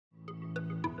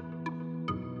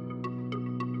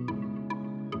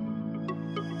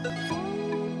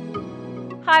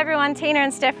Hi everyone, Tina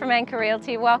and Steph from Anchor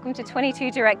Realty. Welcome to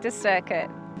 22 Directors Circuit.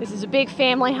 This is a big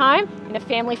family home in a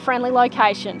family-friendly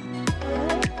location.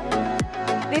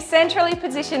 This centrally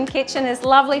positioned kitchen is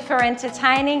lovely for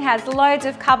entertaining, has loads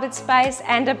of cupboard space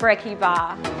and a brekkie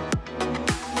bar.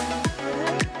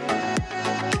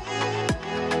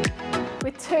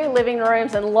 With 2 living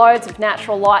rooms and loads of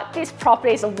natural light, this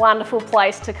property is a wonderful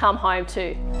place to come home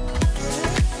to.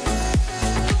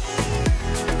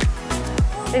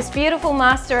 This beautiful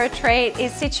master retreat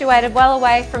is situated well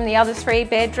away from the other 3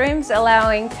 bedrooms,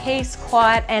 allowing peace,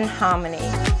 quiet and harmony.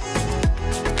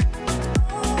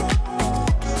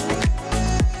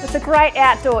 With a great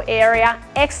outdoor area,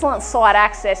 excellent site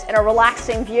access and a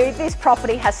relaxing view, this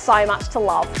property has so much to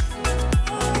love.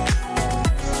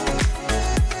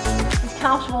 This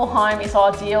comfortable home is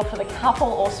ideal for the couple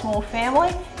or small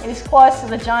family. It is close to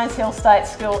the Jones Hill State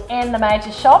School and the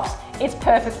major shops. It's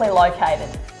perfectly located.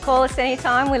 Call us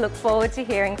anytime, we look forward to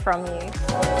hearing from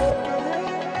you.